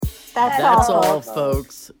That's all,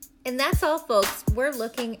 folks. And that's all, folks. We're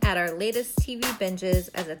looking at our latest TV binges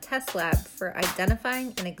as a test lab for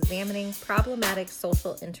identifying and examining problematic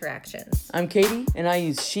social interactions. I'm Katie, and I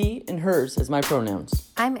use she and hers as my pronouns.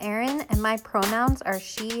 I'm Erin, and my pronouns are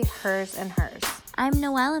she, hers, and hers. I'm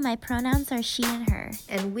Noelle, and my pronouns are she and her.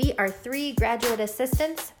 And we are 3 graduate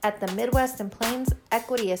assistants at the Midwest and Plains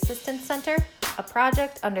Equity Assistance Center, a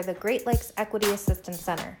project under the Great Lakes Equity Assistance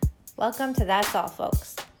Center. Welcome to That's All,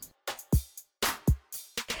 folks.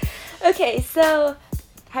 Okay, so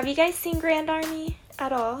have you guys seen Grand Army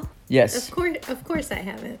at all? Yes. Of course I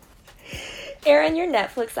haven't. Erin, your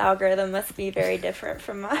Netflix algorithm must be very different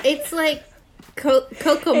from mine. It's like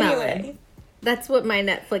Coco Melon. Anyway. That's what my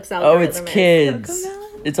Netflix algorithm is. Oh, it's kids.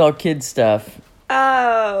 It's all kids stuff.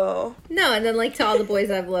 Oh. No, and then like To All the Boys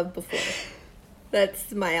I've Loved Before.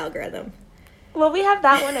 That's my algorithm. Well, we have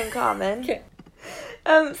that one in common. Okay.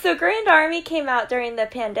 So Grand Army came out during the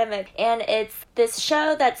pandemic, and it's this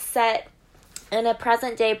show that's set in a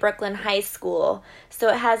present-day Brooklyn high school. So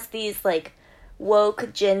it has these, like,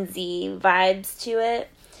 woke Gen Z vibes to it.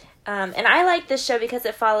 And I like this show because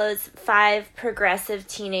it follows 5 progressive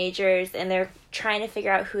teenagers, and they're trying to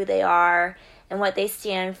figure out who they are and what they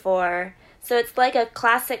stand for. So it's like a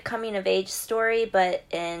classic coming-of-age story, but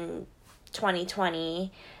in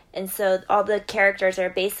 2020. And so all the characters are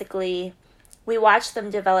basically... We watch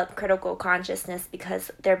them develop critical consciousness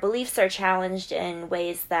because their beliefs are challenged in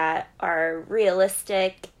ways that are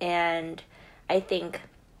realistic and I think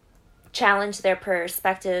challenge their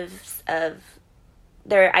perspectives of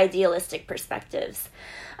their idealistic perspectives.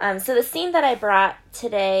 So the scene that I brought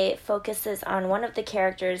today focuses on one of the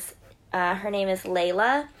characters. Her name is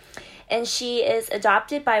Layla, and she is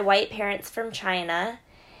adopted by white parents from China.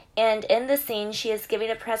 And in the scene, she is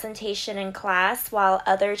giving a presentation in class while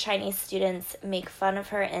other Chinese students make fun of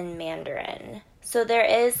her in Mandarin. So there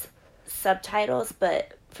is subtitles,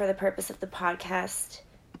 but for the purpose of the podcast,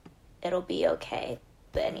 it'll be okay.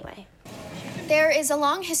 But anyway. There is a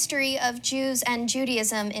long history of Jews and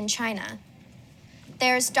Judaism in China.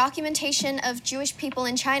 There's documentation of Jewish people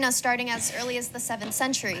in China starting as early as the 7th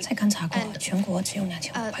century.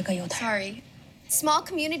 Small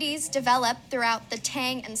communities developed throughout the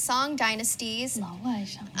Tang and Song dynasties,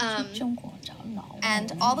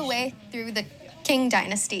 and all the way through the Qing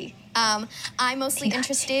dynasty. I'm mostly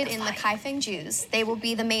interested in the Kaifeng Jews. They will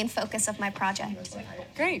be the main focus of my project.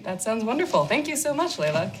 Great, that sounds wonderful. Thank you so much,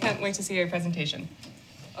 Layla. Can't wait to see your presentation.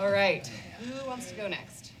 All right, who wants to go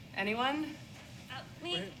next? Anyone?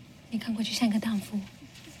 Me.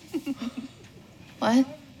 What?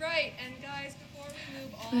 Right, and guys, before we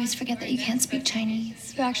move on... I always forget that you can't speak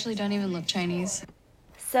Chinese. You actually don't even look Chinese.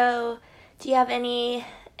 So, do you have any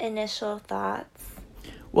initial thoughts?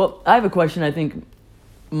 Well, I have a question I think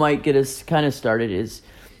might get us kind of started is,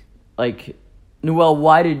 like, Noelle,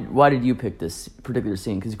 why did you pick this particular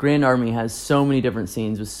scene? Because Grand Army has so many different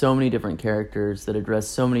scenes with so many different characters that address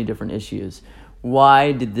so many different issues.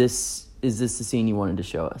 Is this the scene you wanted to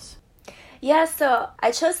show us? Yeah, so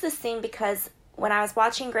I chose this scene because when I was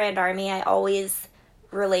watching Grand Army, I always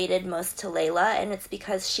related most to Layla, and it's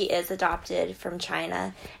because she is adopted from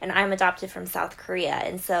China, and I'm adopted from South Korea.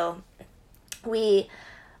 And so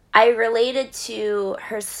I related to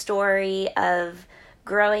her story of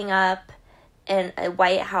growing up in a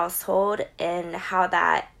white household and how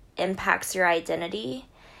that impacts your identity.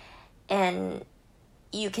 And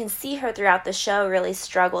you can see her throughout the show really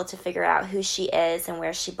struggle to figure out who she is and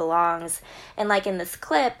where she belongs. And like in this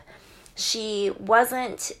clip, she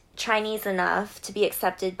wasn't Chinese enough to be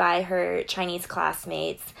accepted by her Chinese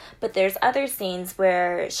classmates, but there's other scenes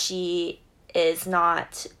where she is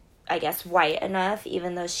not, I guess, white enough,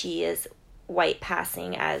 even though she is white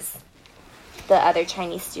passing, as the other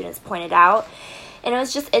Chinese students pointed out. And it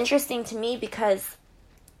was just interesting to me because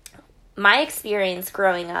my experience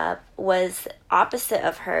growing up was opposite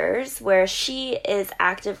of hers, where she is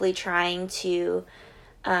actively trying to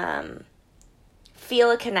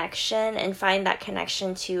feel a connection and find that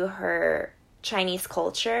connection to her Chinese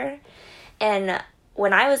culture. And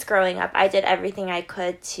when I was growing up, I did everything I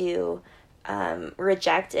could to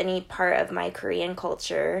reject any part of my Korean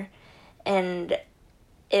culture. And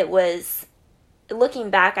it was, looking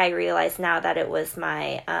back, I realize now that it was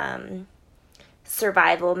my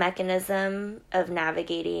survival mechanism of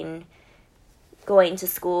navigating going to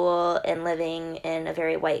school and living in a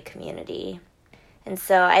very white community. And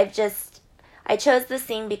so I chose this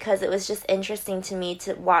scene because it was just interesting to me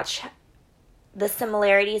to watch the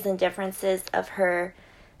similarities and differences of her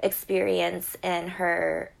experience and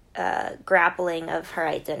her grappling of her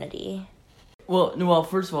identity. Well, Noelle,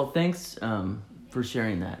 first of all, thanks for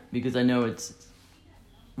sharing that, because I know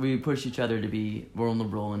we push each other to be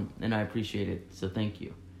vulnerable, and I appreciate it. So thank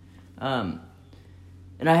you. And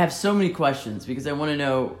I have so many questions because I want to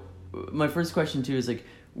know. My first question too is like,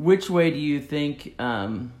 which way do you think?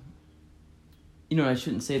 I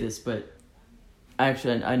shouldn't say this, but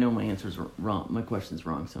actually, I know my answer's wrong. My question's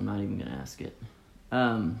wrong, so I'm not even going to ask it.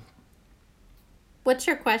 What's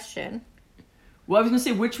your question? Well, I was going to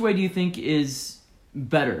say, which way do you think is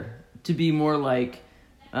better? To be more like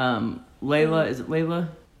Layla? Is it Layla?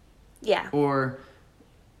 Yeah. Or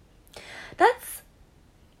that's...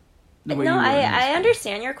 the way No, you were in high I school?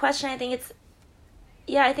 understand your question. I think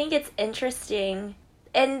it's interesting.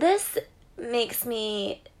 And this makes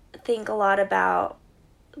me think a lot about,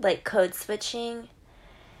 like, code switching.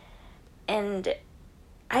 And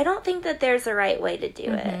I don't think that there's a right way to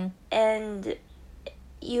do it. And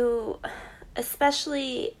you,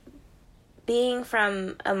 especially being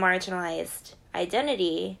from a marginalized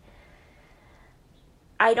identity,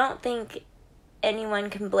 I don't think anyone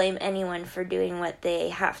can blame anyone for doing what they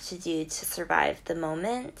have to do to survive the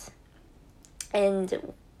moment.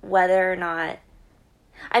 And whether or not,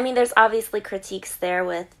 I mean, there's obviously critiques there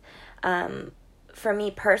with, for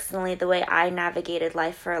me personally, the way I navigated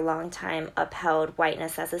life for a long time upheld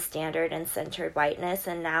whiteness as a standard and centered whiteness.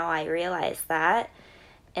 And now I realize that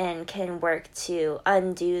and can work to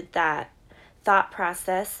undo that thought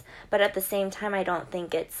process. But at the same time, I don't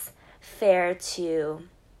think it's fair to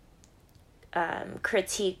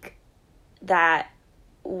critique that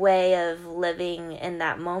way of living in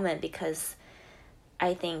that moment, because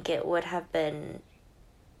I think it would have been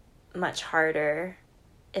much harder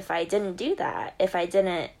if I didn't do that, if I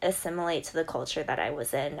didn't assimilate to the culture that I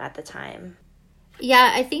was in at the time.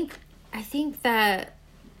 Yeah, I think that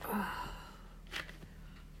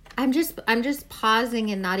I'm just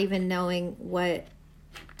pausing and not even knowing what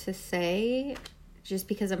to say, just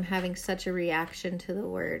because I'm having such a reaction to the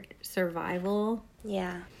word survival.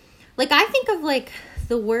 Yeah. Like, I think of, like,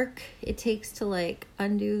 the work it takes to, like,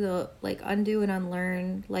 undo and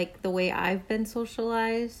unlearn, like, the way I've been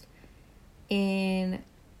socialized in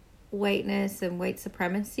whiteness and white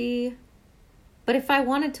supremacy. But if I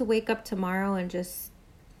wanted to wake up tomorrow and just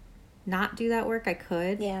not do that work, I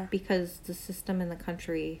could. Yeah. Because the system in the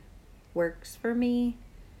country works for me.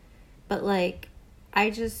 But, like, I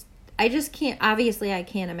just can't, obviously I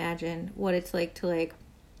can't imagine what it's like to, like,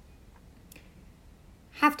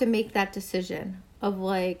 have to make that decision of,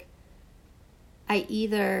 like, I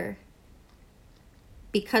either,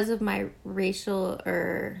 because of my racial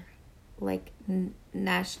or, like,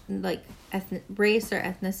 race or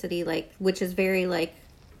ethnicity, like, which is very, like,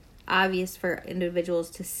 obvious for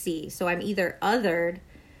individuals to see. So I'm either othered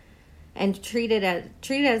and treated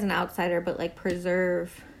as an outsider, but, like,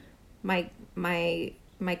 preserve my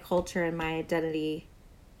culture and my identity,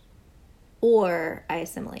 or I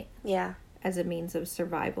assimilate. Yeah. As a means of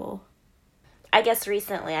survival. I guess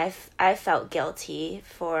recently I felt guilty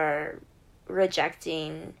for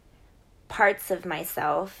rejecting parts of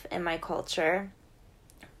myself and my culture.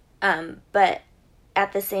 But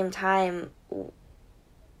at the same time,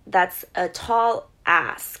 that's a tall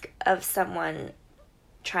ask of someone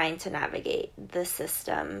trying to navigate the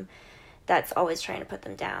system that's always trying to put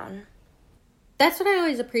them down. That's what I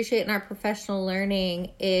always appreciate in our professional learning,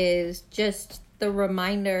 is just the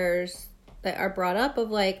reminders that are brought up of,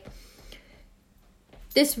 like,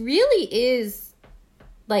 this really is,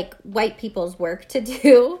 like, white people's work to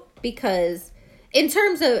do, because in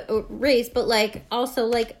terms of race, but, like, also,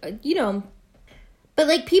 like, you know, but,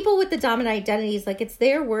 like, people with the dominant identities, like, it's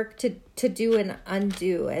their work to do and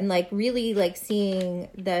undo, and, like, really, like, seeing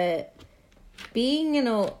that being in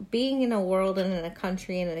a world and in a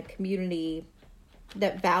country and in a community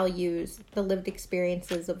that values the lived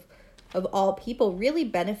experiences of all people really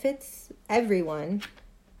benefits everyone.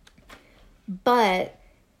 But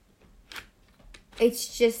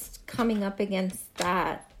it's just coming up against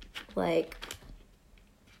that, like,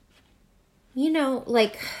 you know,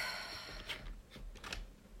 like,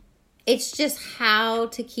 it's just how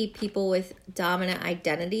to keep people with dominant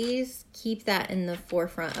identities, keep that in the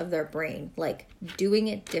forefront of their brain. Like, doing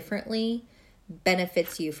it differently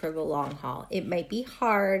benefits you for the long haul. It might be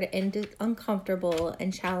hard and uncomfortable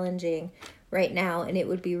and challenging right now, and it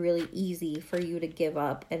would be really easy for you to give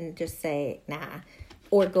up and just say, nah,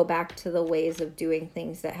 or go back to the ways of doing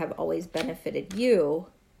things that have always benefited you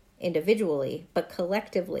individually, but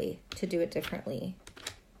collectively to do it differently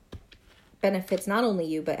benefits not only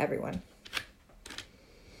you, but everyone.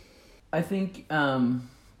 I think, Aaron,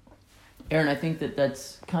 I think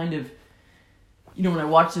that's kind of, you know, when I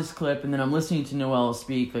watch this clip and then I'm listening to Noelle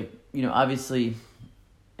speak, like, you know, obviously,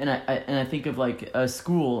 and I think of, like, a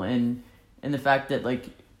school and the fact that, like,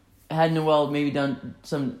 had Noelle maybe done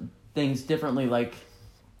some things differently, like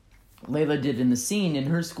Layla did in the scene in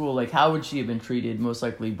her school, like how would she have been treated? Most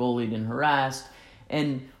likely bullied and harassed.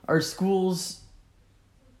 And are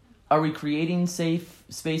we creating safe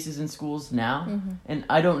spaces in schools now? Mm-hmm. And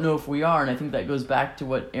I don't know if we are, and I think that goes back to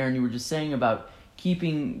what, Erin, you were just saying about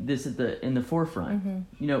keeping this in the forefront.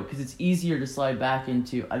 Mm-hmm. Because it's easier to slide back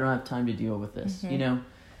into, I don't have time to deal with this. Mm-hmm.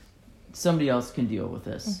 Somebody else can deal with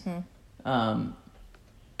this. Mm-hmm.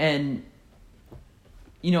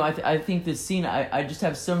 I think this scene, I just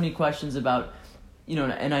have so many questions about,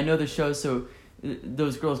 and I know the show, so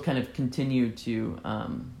those girls kind of continue to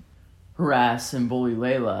harass and bully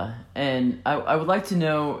Layla. And I would like to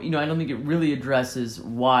know, I don't think it really addresses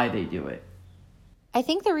why they do it. I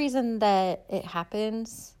think the reason that it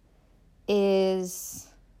happens is,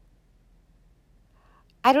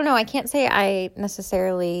 I don't know, I can't say I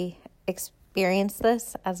necessarily experienced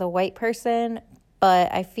this as a white person, but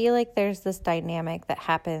I feel like there's this dynamic that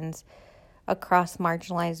happens across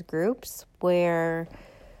marginalized groups where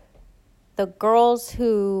the girls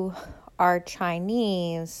who are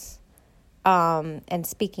Chinese and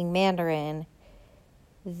speaking Mandarin,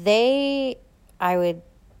 I would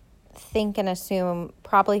think and assume,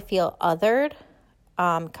 probably feel othered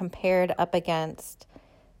compared up against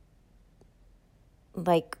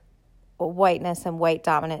like whiteness and white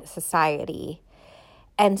dominant society.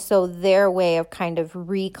 And so their way of kind of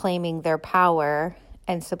reclaiming their power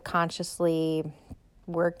and subconsciously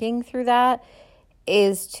working through that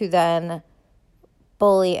is to then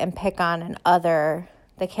bully and pick on and other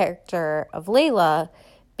the character of Layla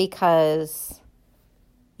because,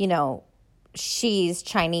 she's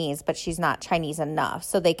Chinese, but she's not Chinese enough.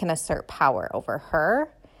 So they can assert power over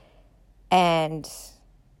her. And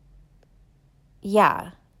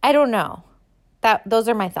yeah, I don't know. Those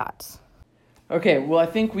are my thoughts. Okay, well, I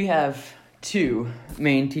think we have two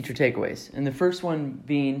main teacher takeaways. And the first one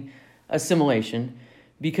being assimilation,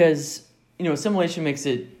 because, assimilation makes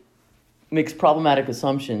problematic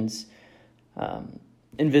assumptions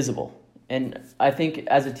invisible. And I think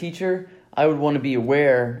as a teacher, I would want to be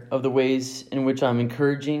aware of the ways in which I'm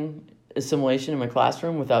encouraging assimilation in my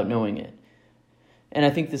classroom without knowing it. And I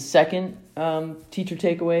think the second teacher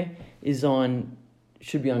takeaway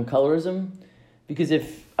should be on colorism, because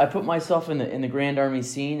if I put myself in the Grand Army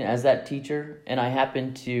scene as that teacher, and I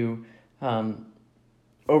happen to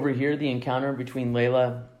overhear the encounter between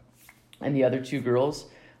Layla and the other two girls,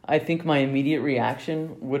 I think my immediate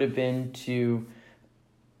reaction would have been to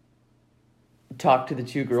talk to the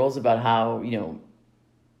two girls about how,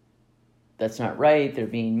 that's not right, they're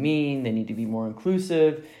being mean, they need to be more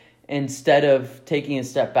inclusive, instead of taking a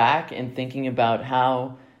step back and thinking about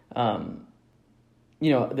how,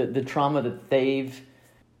 the trauma that they've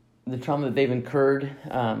incurred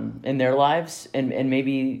in their lives, and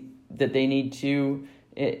maybe that they need to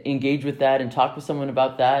engage with that and talk with someone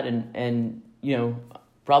about that, and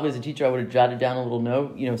probably as a teacher I would have jotted down a little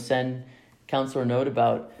note, send counselor a note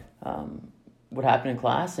about what happened in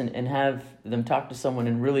class, and have them talk to someone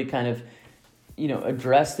and really kind of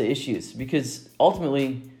address the issues, because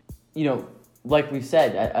ultimately, like we've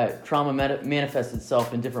said, trauma manifests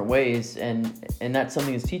itself in different ways, and that's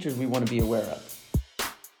something as teachers we want to be aware of.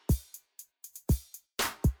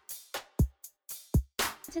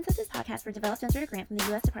 Contents of this podcast were developed under a grant from the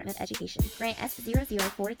U.S. Department of Education, Grant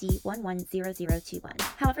S004D110021.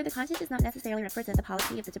 However, the content does not necessarily represent the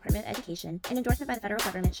policy of the Department of Education, and endorsement by the federal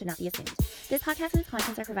government should not be assumed. This podcast and its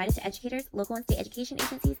contents are provided to educators, local and state education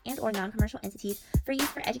agencies, and/or non-commercial entities for use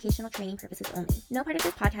for educational training purposes only. No part of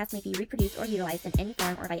this podcast may be reproduced or utilized in any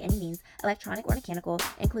form or by any means, electronic or mechanical,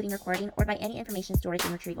 including recording, or by any information storage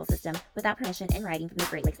and retrieval system, without permission in writing from the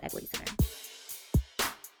Great Lakes Equity Center.